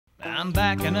I'm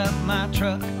backing up my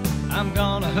truck, I'm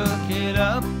gonna hook it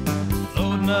up,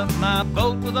 loading up my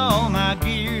boat with all my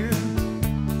gear.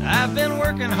 I've been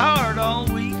working hard all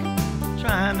week,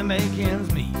 trying to make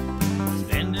ends meet,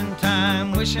 spending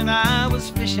time wishing I was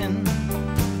fishing.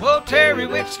 Well, Terry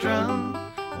Wickstrom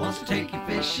wants to take you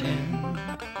fishing.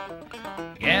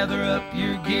 Gather up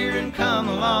your gear and come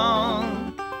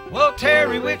along. Well,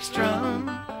 Terry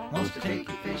Wickstrom wants to take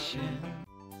you fishing.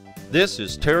 This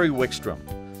is Terry Wickstrom.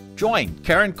 Join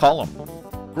Karen Cullum,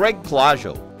 Greg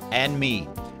Claudio, and me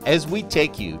as we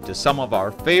take you to some of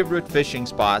our favorite fishing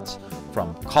spots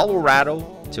from Colorado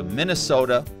to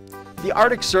Minnesota, the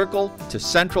Arctic Circle to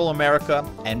Central America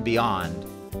and beyond,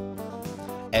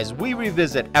 as we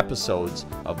revisit episodes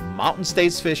of Mountain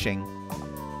States Fishing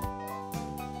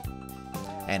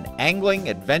and Angling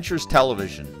Adventures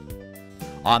Television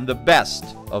on the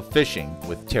best of fishing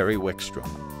with Terry Wickstrom.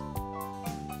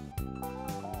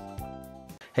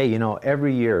 Hey, you know,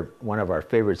 every year one of our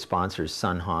favorite sponsors,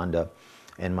 Sun Honda,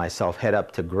 and myself head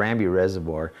up to Granby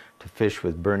Reservoir to fish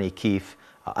with Bernie Keefe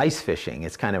ice fishing.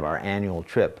 It's kind of our annual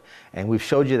trip. And we've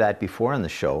showed you that before on the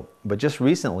show, but just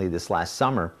recently, this last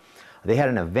summer, they had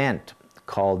an event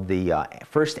called the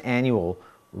first annual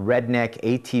Redneck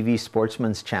ATV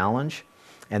Sportsman's Challenge.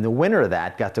 And the winner of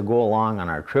that got to go along on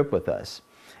our trip with us.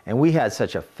 And we had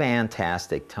such a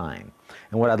fantastic time.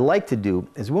 And what I'd like to do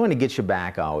is we want to get you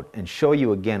back out and show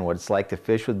you again what it's like to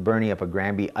fish with Bernie up at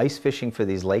Granby, ice fishing for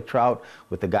these lake trout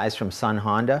with the guys from Sun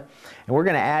Honda. And we're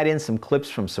going to add in some clips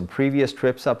from some previous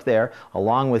trips up there,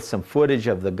 along with some footage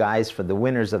of the guys for the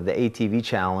winners of the ATV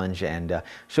challenge, and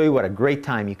show you what a great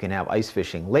time you can have ice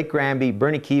fishing. Lake Granby,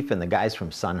 Bernie Keefe, and the guys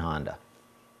from Sun Honda.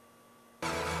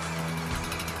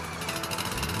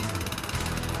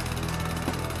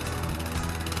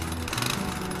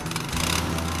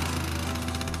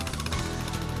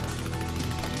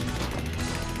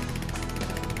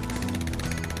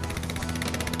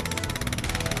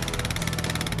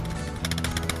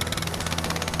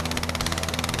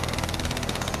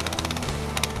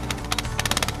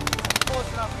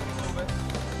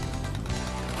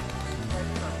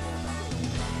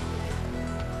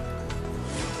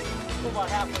 About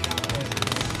halfway down the way.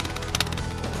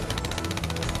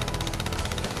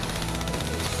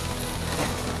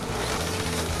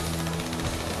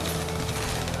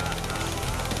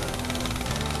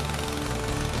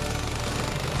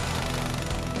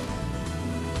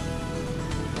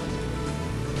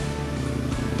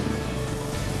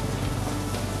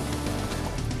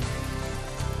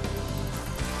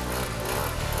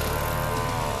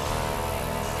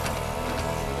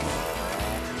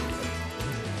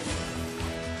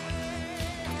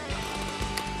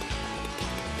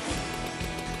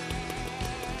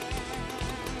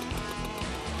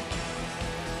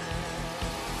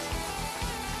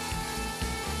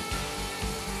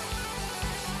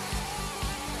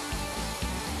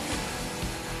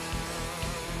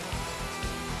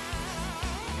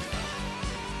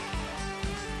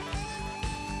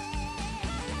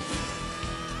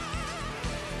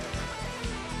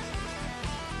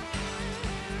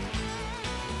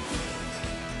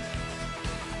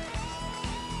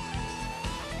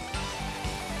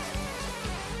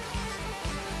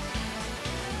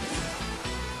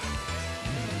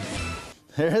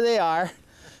 There they are,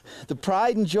 the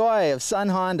pride and joy of Sun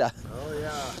Honda. Oh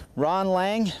yeah. Ron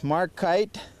Lang, Mark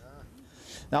Kite. Yeah.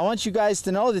 Now I want you guys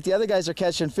to know that the other guys are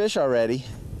catching fish already.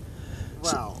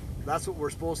 Well, that's what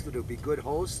we're supposed to do, be good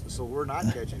hosts, so we're not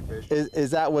catching fish. Is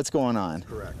that what's going on?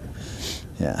 Correct.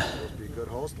 Yeah. We're supposed to be a good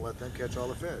host and let them catch all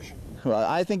the fish. Well,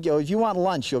 I think if you want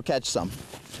lunch, you'll catch some.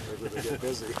 Maybe they get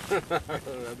busy.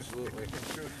 Absolutely.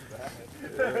 Yeah,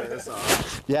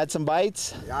 awesome. You had some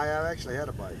bites? Yeah, I have actually had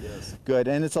a bite, yes. Good,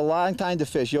 and it's a long time to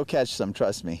fish. You'll catch some,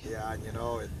 trust me. Yeah, and you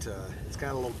know, it's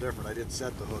kind of a little different. I didn't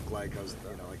set the hook like I was,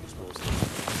 like you're supposed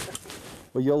to.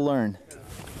 Well, you'll learn.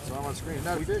 So I'm on screen.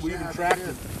 Not a fish. We even tracked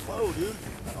it. Whoa, dude.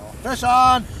 Oh. Fish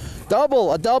on!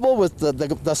 A double with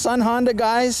the Sun Honda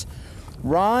guys,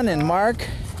 Ron and Mark.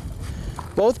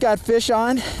 Both got fish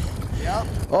on. Yep.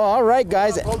 Oh, all right,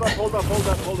 guys. Hold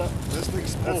up. This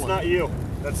thing's pulling. That's not you.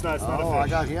 It's not a fish. I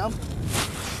got him.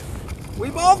 We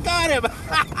both got him.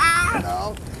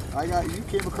 No, you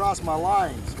came across my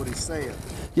line, is what he's saying.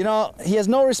 You know, he has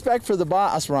no respect for the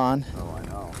boss, Ron. Oh, I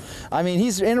know. I mean,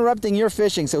 he's interrupting your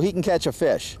fishing so he can catch a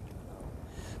fish.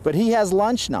 But he has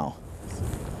lunch now.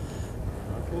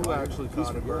 Who actually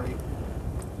caught it, Bernie?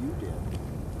 You did.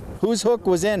 Whose hook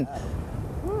was in?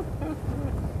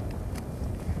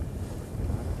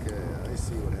 Okay, I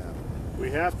see what happened.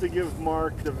 We have to give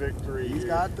Mark the victory. He's here.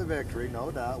 got the victory,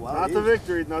 no doubt. Well, not the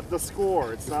victory, not the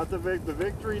score. It's not the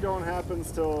victory don't happen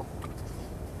till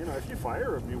You know, if you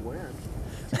fire them, you win.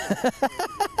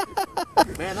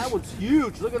 Man, that one's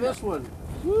huge. Look at this one.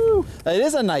 Woo! It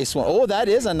is a nice one. Oh, that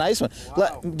is a nice one.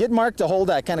 Wow. Get Mark to hold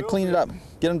that, kind of clean it up.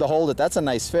 Get him to hold it. That's a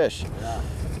nice fish. Yeah.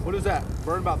 What is that?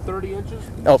 Burn about 30 inches?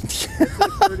 Oh.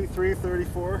 33,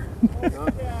 34.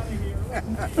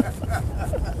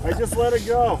 I just let it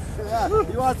go. Yeah,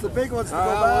 he wants the big ones to go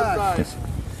That back. one's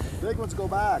nice. Big ones go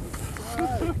back. All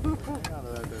right. Out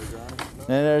of that there, Johnny.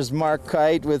 And there's Mark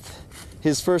Kite with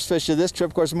his first fish of this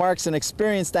trip. Of course, Mark's an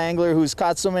experienced angler who's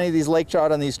caught so many of these lake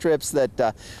trout on these trips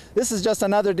that this is just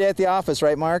another day at the office,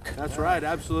 right, Mark? That's right,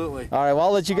 absolutely. All right, well,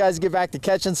 I'll let you guys get back to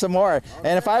catching some more. Okay.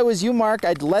 And if I was you, Mark,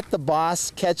 I'd let the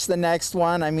boss catch the next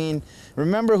one. I mean,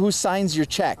 remember who signs your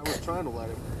check. I was trying to let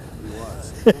him. He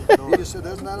was. He just said,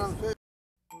 isn't that on the fish?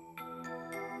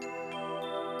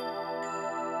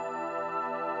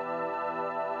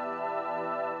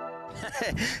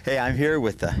 Hey, I'm here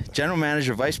with the General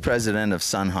Manager, Vice President of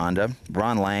Sun Honda,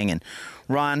 Ron Lang. And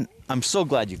Ron, I'm so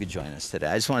glad you could join us today.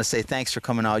 I just want to say thanks for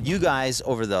coming out. You guys,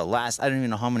 over the last, I don't even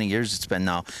know how many years it's been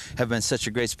now, have been such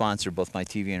a great sponsor of both my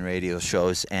TV and radio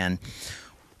shows. And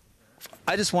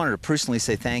I just wanted to personally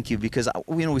say thank you because,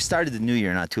 you know, we started the new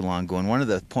year not too long ago, and one of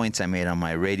the points I made on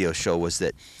my radio show was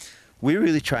that we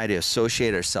really try to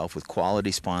associate ourselves with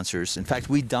quality sponsors. In fact,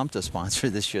 we dumped a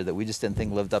sponsor this year that we just didn't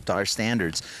think lived up to our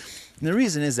standards. And the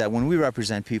reason is that when we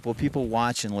represent people, people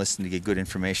watch and listen to get good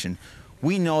information.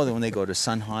 We know that when they go to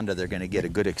Sun Honda, they're going to get a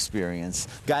good experience.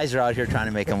 Guys are out here trying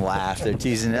to make them laugh. They're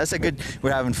teasing. That's a good.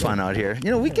 We're having fun out here. You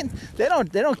know, we can. They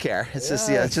don't care. It's just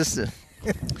it's just.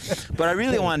 But I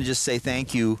really want to just say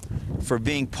thank you for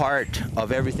being part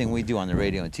of everything we do on the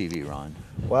radio and TV, Ron.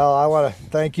 Well, I want to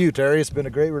thank you, Terry. It's been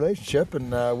a great relationship,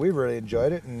 and we've really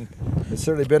enjoyed it, and it's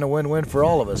certainly been a win-win for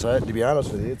all of us. To be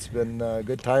honest with you, it's been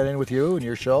good tying in with you and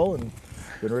your show, and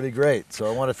it's been really great.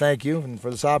 So I want to thank you and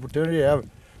for this opportunity to have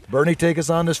Bernie take us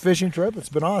on this fishing trip. It's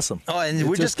been awesome. Oh, and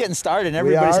we're just getting started, and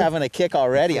everybody's having a kick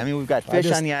already. I mean, we've got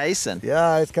fish on the ice, and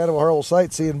yeah, it's kind of a horrible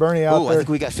sight seeing Bernie out there. I think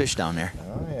we got fish down there.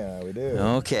 Oh yeah, we do.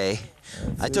 Okay.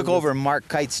 I took over Mark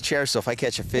Kite's chair, so if I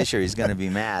catch a fish here, he's going to be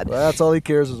mad. Well, that's all he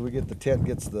cares is we get the tent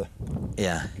gets the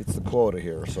quota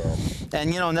here. So.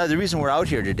 And you know, the reason we're out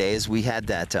here today is we had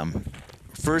that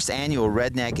first annual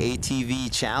Redneck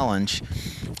ATV Challenge.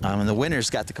 And the winners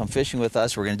got to come fishing with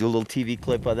us. We're going to do a little TV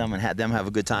clip of them and have them have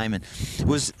a good time. And it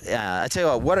was, I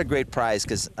tell you what a great prize,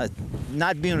 because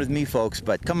not being with me, folks,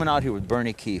 but coming out here with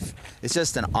Bernie Keefe, it's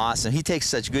just an awesome. He takes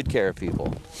such good care of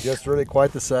people. Just really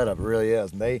quite the setup, it really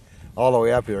is. And they all the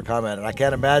way up here commenting. I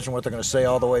can't imagine what they're going to say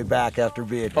all the way back after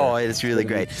being here. Oh, it's really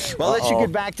great. Well, I'll let you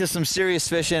get back to some serious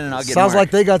fishing, and I'll get Sounds Mark.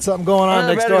 like they got something going on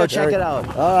next door. Go check it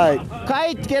out. All right.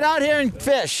 Kite, get out here and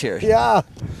fish here. Yeah.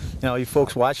 You know, you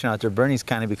folks watching out there, Bernie's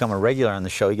kind of become a regular on the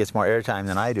show. He gets more airtime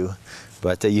than I do.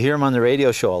 But you hear him on the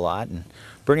radio show a lot. And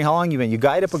Bernie, how long you been? You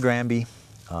guide up a Granby,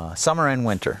 summer and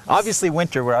winter. Obviously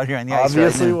winter, we're out here on the ice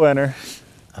Obviously right winter.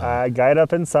 I guide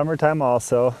up in summertime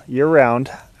also, year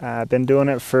round. I've been doing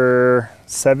it for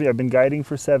I've been guiding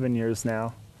for 7 years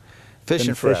now.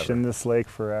 Fishing forever. Fishing this lake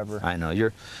forever. I know.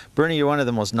 Bernie, you're one of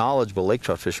the most knowledgeable lake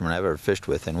trout fishermen I've ever fished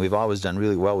with, and we've always done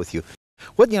really well with you.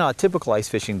 What, a typical ice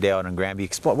fishing day out on Granby,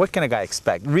 what can a guy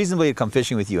expect? Reasonably to come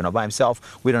fishing with you. Now, by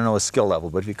himself, we don't know his skill level,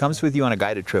 but if he comes with you on a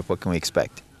guided trip, what can we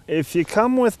expect? If you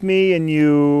come with me and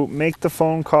you make the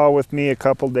phone call with me a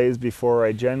couple days before,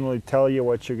 I generally tell you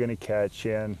what you're going to catch.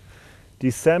 In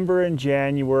December and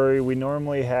January, we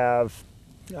normally have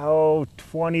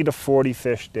 20 to 40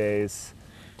 fish days.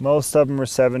 Most of them are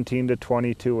 17 to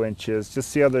 22 inches.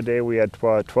 Just the other day we had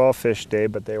 12 fish day,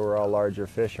 but they were all larger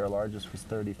fish. Our largest was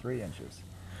 33 inches.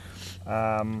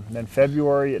 Then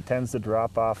February it tends to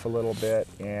drop off a little bit,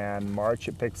 and March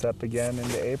it picks up again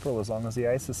into April as long as the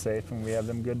ice is safe and we have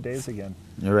them good days again.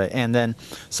 All right, and then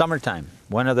summertime.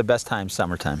 When are the best times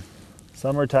summertime?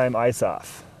 Summertime, ice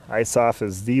off. Ice off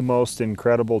is the most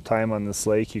incredible time on this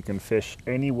lake. You can fish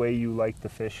any way you like to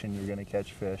fish and you're going to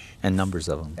catch fish. And numbers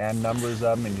of them. And numbers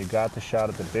of them, and you got the shot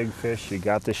at the big fish, you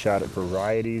got the shot at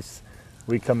varieties.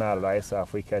 We come out at ice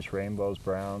off, we catch rainbows,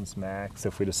 browns, macks.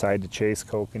 If we decide to chase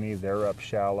kokanee, they're up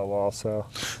shallow also.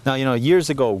 Now, years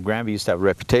ago, Granby used to have a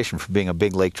reputation for being a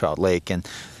big lake trout lake, and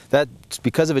that's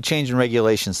because of a change in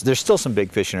regulations. There's still some big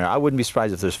fish in here. I wouldn't be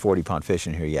surprised if there's 40-pound fish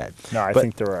in here yet. No, I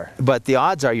think there are. But the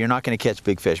odds are you're not going to catch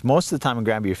big fish. Most of the time in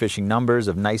Granby, you're fishing numbers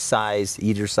of nice size,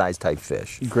 eater size type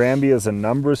fish. Granby is a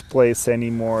numbers place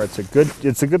anymore. It's a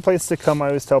good place to come. I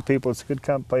always tell people it's a good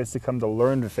place to come to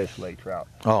learn to fish lake trout.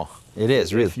 Oh, it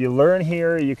is, really. If you learn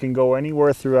here, you can go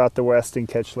anywhere throughout the West and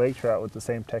catch lake trout with the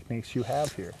same techniques you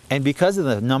have here. And because of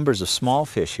the numbers of small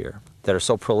fish here, that are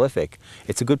so prolific,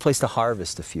 it's a good place to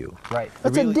harvest a few. Right.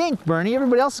 That's a dink, Bernie.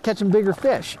 Everybody else is catching bigger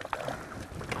fish.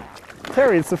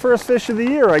 Terry, it's the first fish of the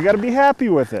year. I got to be happy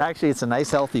with it. Actually, it's a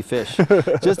nice, healthy fish.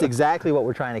 Just exactly what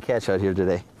we're trying to catch out here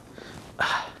today.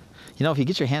 You know, if you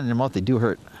get your hand in their mouth, they do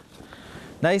hurt.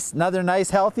 Nice, another nice,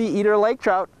 healthy eater lake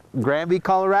trout. Granby,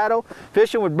 Colorado,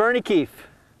 fishing with Bernie Keefe.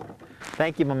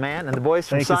 Thank you, my man, and the boys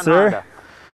from Sun Honda.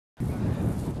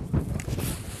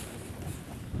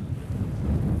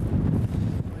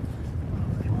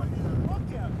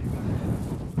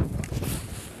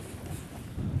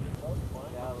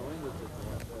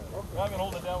 I've been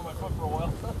holding it down with my foot for a while.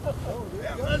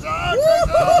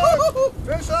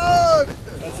 Fish on!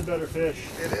 That's a better fish.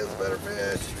 It is a better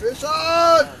fish. Fish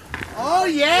on! Oh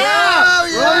yeah!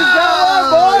 Yeah! Ronnie's got one,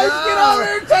 boys! Get over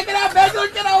here! Check it out,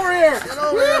 Beckler! Get over here! Get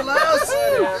over here, Les!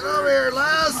 Get over here,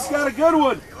 Les! He's got a good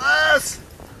one. Les!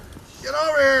 Get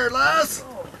over here, Les!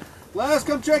 Les,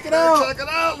 come check it out. Check it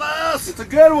out, Les! It's a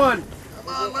good one. Come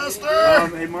on,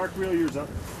 Lester! Hey, Mark, reel yours up.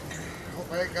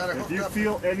 Hope I ain't got it If hooked you up.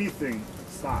 feel anything,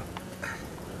 stop.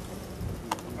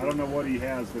 I don't know what he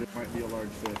has, but it might be a large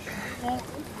fish.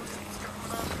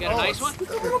 You got a nice one?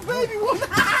 It's a little baby one.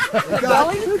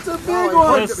 It's a big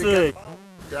one. Let's see.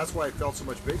 That's why it felt so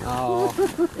much bigger. Oh.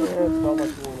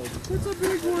 It's a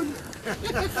big one.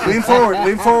 Lean forward,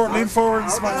 lean forward, lean forward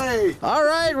and smile. Hey, All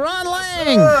right, Ron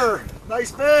Lang. sir.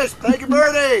 Nice fish. Thank you,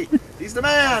 Bernie. He's the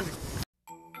man.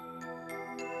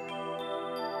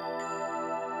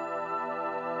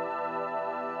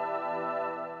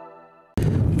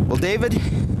 Well, David,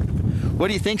 what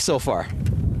do you think so far?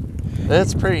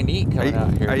 That's pretty neat coming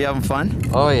out here. Are you having fun?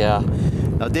 Oh yeah.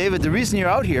 Now, David, the reason you're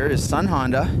out here is Sun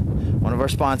Honda, one of our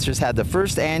sponsors, had the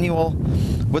first annual,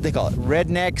 what they call it,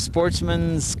 Redneck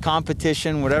Sportsman's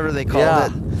Competition, whatever they called Yeah.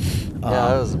 it. Yeah,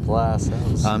 that was a blast. That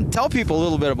was, Tell people a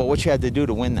little bit about what you had to do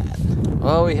to win that.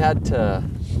 well, we had to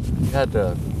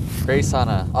race on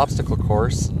an obstacle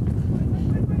course.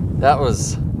 That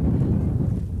was,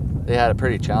 they had it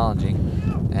pretty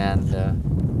challenging, and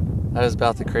that was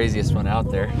about the craziest one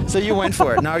out there. So you went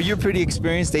for it. Now, are you a pretty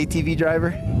experienced ATV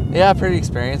driver? Yeah, pretty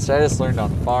experienced. I just learned on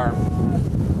the farm.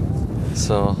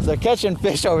 So They're catching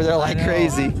fish over there like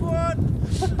crazy.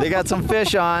 They got some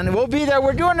fish on. We'll be there.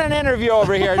 We're doing an interview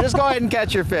over here. Just go ahead and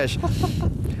catch your fish.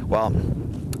 Well,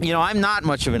 you know, I'm not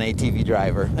much of an ATV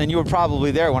driver, and you were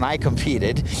probably there when I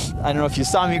competed. I don't know if you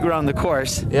saw me go around the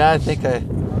course. yeah, I think I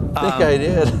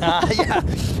did. Yeah,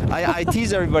 I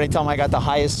tease everybody, tell them I got the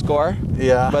highest score.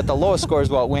 Yeah. But the lowest score is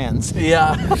what wins.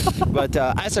 Yeah. But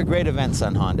that's a great event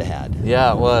Sun Honda had.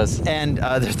 Yeah, it was. And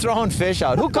they're throwing fish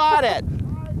out. Who caught it?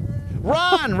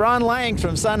 Ron Lang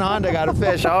from Sun Honda got a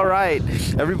fish. All right.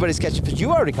 Everybody's catching fish.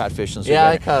 You already caught fish. Yeah,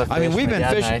 I caught a fish. I mean, we've My been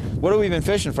dad and fishing. I. What have we been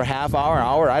fishing for? Half hour?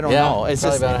 I don't Yeah, know. It's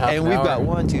probably just, about a half and an we've hour. got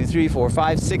 1, 2, 3, 4,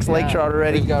 5, 6 lake Yeah, trout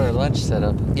already. We've got our lunch set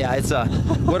up. Yeah, it's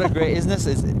what a great, isn't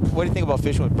this? What do you think about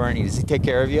fishing with Bernie? Does he take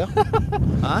care of you?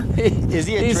 Huh? Is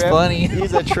he a He's trip? funny.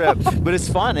 He's a trip, but it's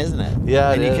fun, isn't it?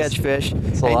 Yeah, and it you is. catch fish.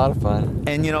 It's a lot of fun.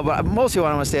 And you know, but mostly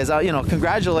what I want to say is, you know,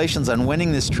 congratulations on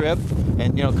winning this trip,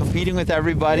 and you know, competing with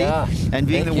everybody, Yeah, and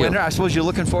being thank the you. winner. I suppose you're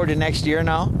looking forward to next year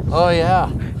now. Oh yeah.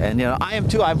 And you know, I am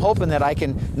too. I'm hoping that I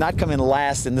can not come in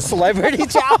last in the celebrity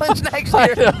challenge next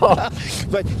year. I know.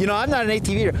 But you know, I'm not an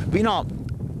ATV. But you know,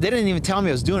 they didn't even tell me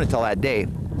I was doing it till that day.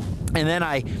 And then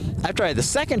after I had the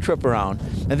second trip around,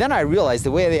 and then I realized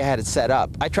the way they had it set up,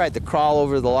 I tried to crawl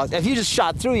over the log. If you just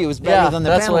shot through, it was better than the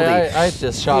that's penalty. why I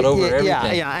just shot over everything.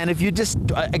 Yeah. And if you just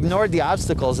ignored the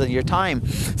obstacles in your time,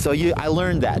 I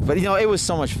learned that. But you know, it was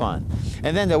so much fun.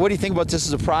 And then, what do you think about this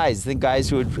as a prize? Think guys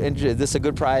who would enter this a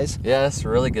good prize? Yeah, it's a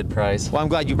really good prize. Well, I'm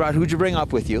glad you brought. Who'd you bring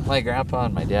up with you? My grandpa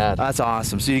and my dad. That's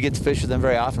awesome. So you get to fish with them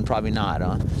very often? Probably not,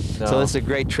 huh? No. So that's a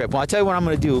great trip. Well, I'll tell you what I'm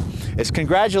going to do is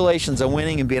congratulations on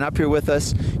winning and being up here with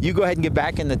us. You go ahead and get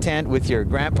back in the tent with your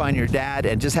grandpa and your dad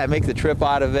and just make the trip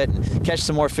out of it and catch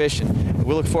some more fish. And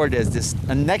we'll look forward to this.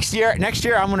 And next year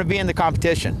I'm going to be in the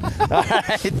competition. All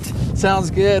right. Sounds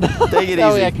good. Take it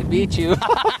That easy. way I can beat you.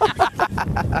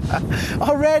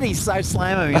 Already start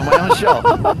slamming me on my own show.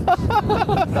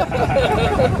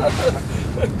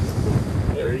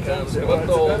 There he comes. Come on,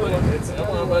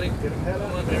 buddy. Come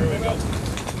on, there we go.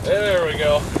 There we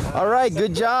go. All right,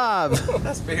 good job.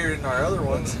 That's bigger than our other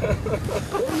ones.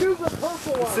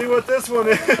 Let's see what this one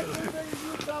is.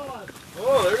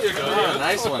 Oh, there you go. Yeah,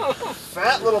 nice one.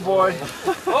 Fat little boy.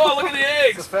 Oh, look at the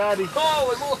It's a eggs. fatty.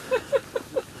 Oh,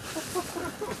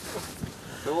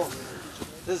 cool.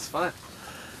 This is fun.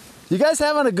 You guys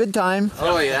having a good time?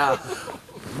 Oh, yeah.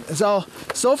 So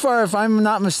far, if I'm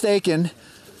not mistaken,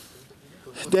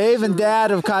 Dave and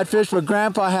Dad have caught fish, but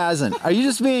Grandpa hasn't. Are you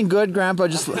just being good, Grandpa?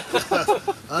 Just.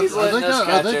 I think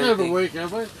I've been awake,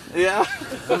 have I? Yeah.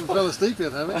 Haven't fell asleep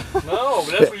yet, have I? No,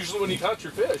 but that's usually when you catch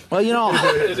your fish. Well, you know,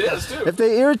 It is too. if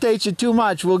they irritate you too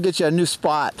much, we'll get you a new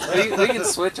spot. We can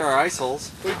switch our ice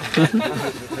holes.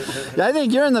 I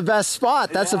think you're in the best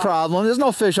spot. That's the problem. There's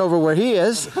no fish over where he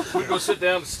is. We'd go sit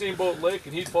down at Steamboat Lake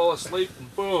and he'd fall asleep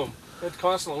and boom. And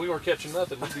constantly we weren't catching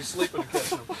nothing. We'd be sleeping and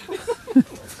catching them.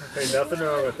 Hey, nothing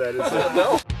wrong with that, is there?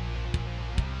 No.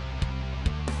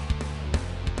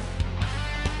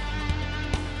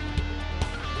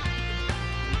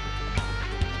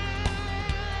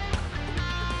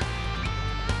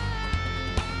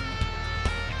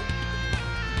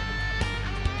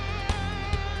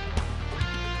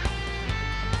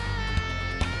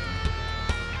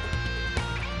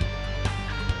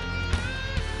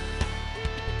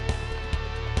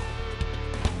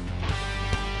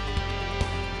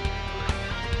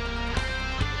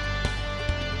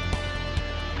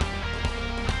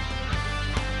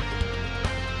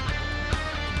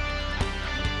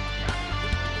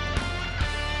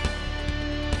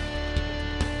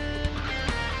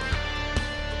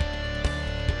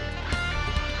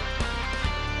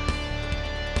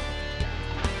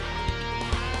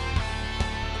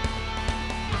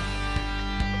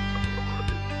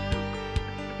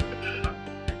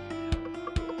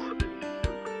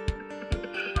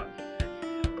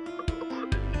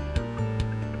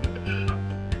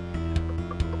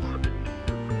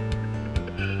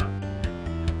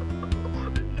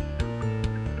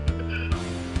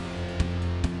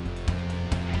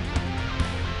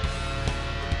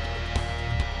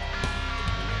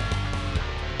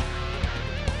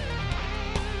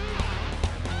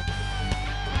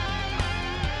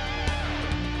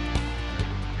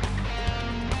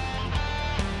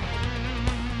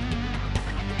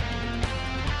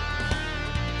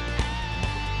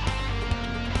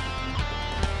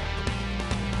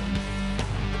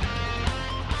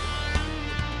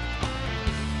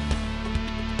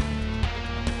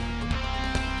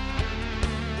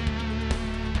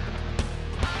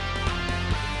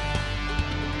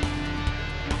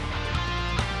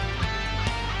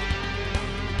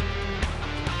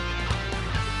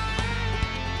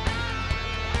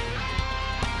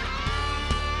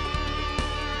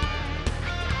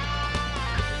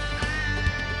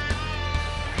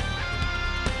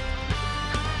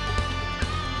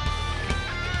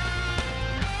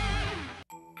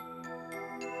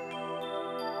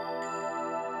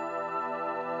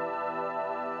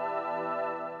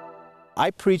 I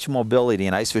preach mobility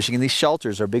in ice fishing, and these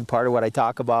shelters are a big part of what I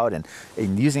talk about, and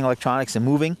using electronics and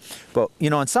moving. But, you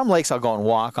know, in some lakes I'll go and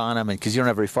walk on them because you don't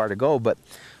have very far to go. But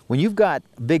when you've got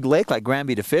a big lake like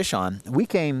Granby to fish on, we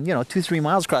came, you know, 2-3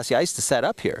 miles across the ice to set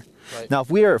up here. Right. Now,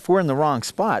 if we're in the wrong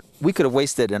spot, we could have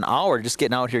wasted an hour just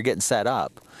getting out here getting set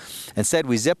up. Instead,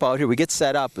 we zip out here, we get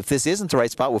set up. If this isn't the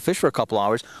right spot, we'll fish for a couple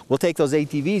hours. We'll take those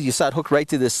ATVs, you saw it hooked right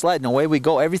to this sled, and away we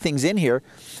go. Everything's in here.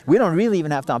 We don't really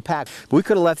even have to unpack. But we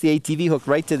could have left the ATV hooked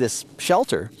right to this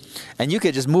shelter, and you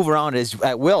could just move around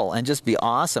at will and just be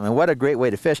awesome. And what a great way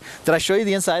to fish. Did I show you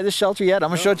the inside of this shelter yet? I'm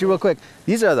going to show it to you real quick.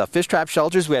 These are the fish trap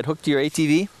shelters we had hooked to your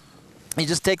ATV. You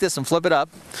just take this and flip it up.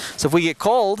 So if we get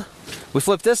cold, we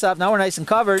flip this up. Now we're nice and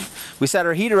covered. We set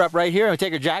our heater up right here, and we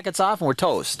take our jackets off, and we're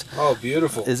toast. Oh,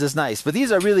 beautiful. Is this nice? But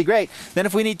these are really great. Then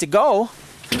if we need to go,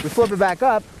 we flip it back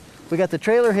up. We got the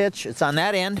trailer hitch. It's on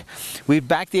that end. We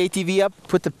back the ATV up,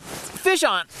 put the fish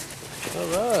on. All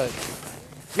right.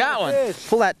 Got one.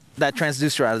 Pull that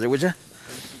transducer out of there, would you?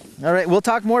 All right, we'll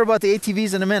talk more about the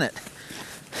ATVs in a minute.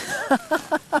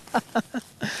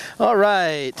 All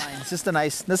right. It's just a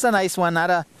nice one, not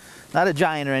a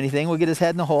giant or anything. We'll get his head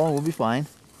in the hole and we'll be fine.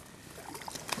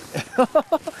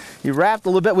 You wrapped a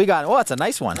little bit. We got it. Oh, it's a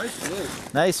nice one.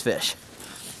 Nice fish.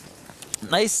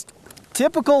 Nice,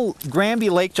 typical Granby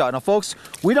lake jaw. Now, folks,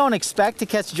 we don't expect to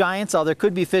catch giants, although there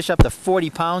could be fish up to 40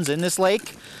 pounds in this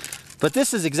lake. But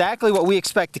this is exactly what we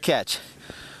expect to catch.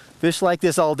 Fish like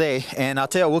this all day, and I'll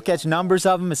tell you, we'll catch numbers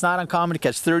of them. It's not uncommon to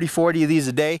catch 30, 40 of these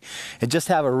a day and just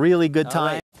have a really good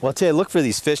time. Right. Well, I'll tell you, look for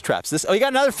these fish traps. Oh, you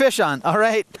got another fish on. All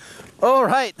right. All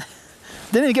right.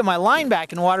 Didn't even get my line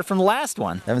back in the water from the last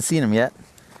one. Haven't seen him yet.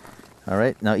 All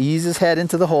right, now ease his head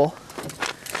into the hole.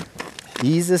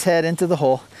 Ease his head into the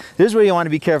hole. This is where you want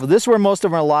to be careful. This is where most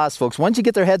of them are lost, folks. Once you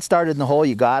get their head started in the hole,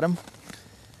 you got them.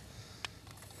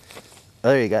 Oh,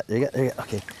 there you go. There you go. There you go.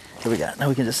 Okay, here we go. Now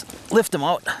we can just lift them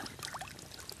out.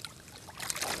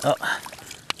 Oh,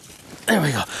 there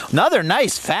we go. Another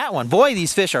nice fat one. Boy,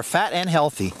 these fish are fat and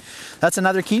healthy. That's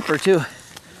another keeper too.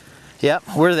 Yep,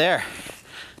 we're there.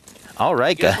 All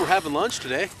right, guys. We're having lunch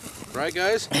today, right,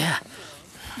 guys? Yeah.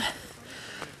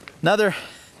 Another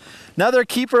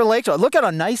keeper lake. Look at how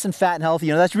nice and fat and healthy.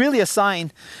 You know, that's really a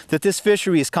sign that this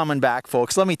fishery is coming back,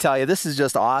 folks. Let me tell you, this is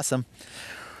just awesome.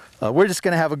 We're just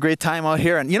going to have a great time out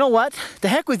here. And you know what? The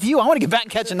heck with you. I want to get back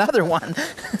and catch another one.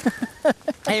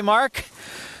 Hey, Mark,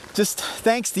 just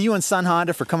thanks to you and Sun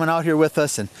Honda for coming out here with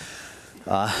us. And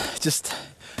just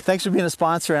thanks for being a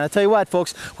sponsor. And I'll tell you what,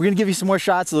 folks, we're going to give you some more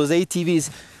shots of those ATVs.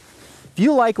 If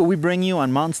you like what we bring you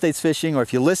on Mountain States Fishing, or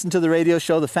if you listen to the radio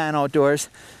show, The Fan Outdoors,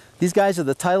 these guys are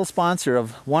the title sponsor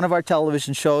of one of our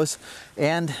television shows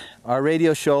and our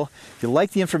radio show. If you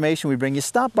like the information we bring you,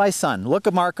 stop by Sun. Look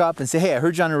a Mark up and say, hey, I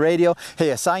heard you on the radio.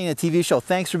 Hey, I saw you in a TV show.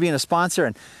 Thanks for being a sponsor.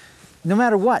 And no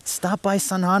matter what, stop by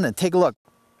Sun Honda and take a look.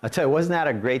 I'll tell you, wasn't that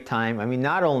a great time? I mean,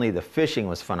 not only the fishing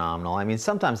was phenomenal. I mean,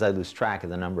 sometimes I lose track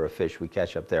of the number of fish we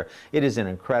catch up there. It is an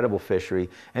incredible fishery.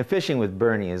 And fishing with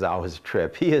Bernie is always a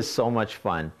trip. He is so much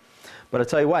fun. But I'll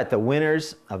tell you what, the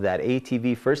winners of that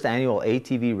ATV, first annual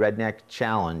ATV Redneck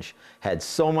Challenge had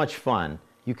so much fun.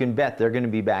 You can bet they're going to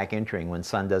be back entering when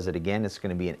Sun does it again. It's going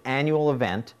to be an annual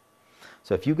event.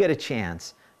 So if you get a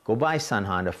chance, go by Sun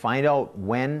Honda, find out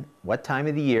when, what time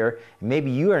of the year, and maybe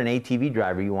you are an ATV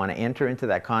driver, you want to enter into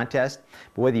that contest.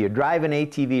 But whether you drive an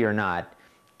ATV or not,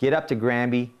 get up to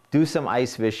Granby, do some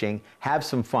ice fishing, have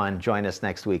some fun. Join us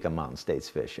next week on Mountain States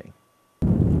Fishing.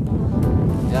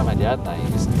 Yeah, my dad and I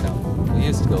used to come. We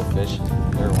used to go fish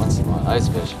every once in a while, ice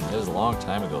fishing. It was a long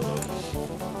time ago though.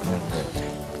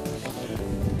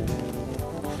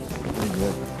 Pretty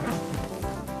good.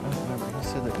 I remember he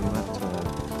said that we went